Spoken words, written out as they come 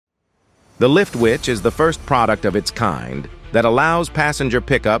The LiftWich is the first product of its kind that allows passenger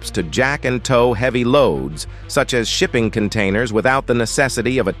pickups to jack and tow heavy loads, such as shipping containers, without the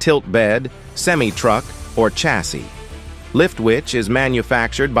necessity of a tilt bed, semi-truck, or chassis. LiftWich is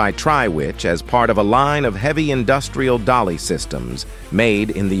manufactured by TriWich as part of a line of heavy industrial dolly systems made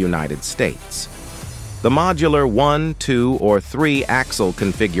in the United States. The modular 1, 2, or 3 axle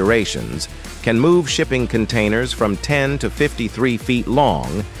configurations can move shipping containers from 10 to 53 feet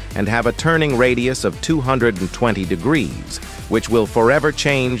long and have a turning radius of 220 degrees, which will forever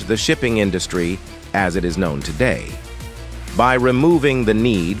change the shipping industry as it is known today. By removing the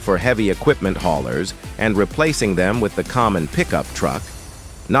need for heavy equipment haulers and replacing them with the common pickup truck,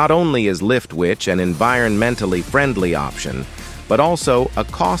 not only is LiftWich an environmentally friendly option, but also a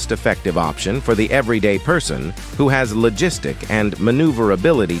cost-effective option for the everyday person who has logistic and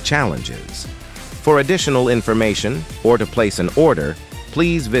maneuverability challenges. For additional information or to place an order,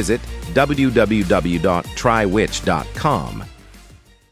 please visit www.triwich.com.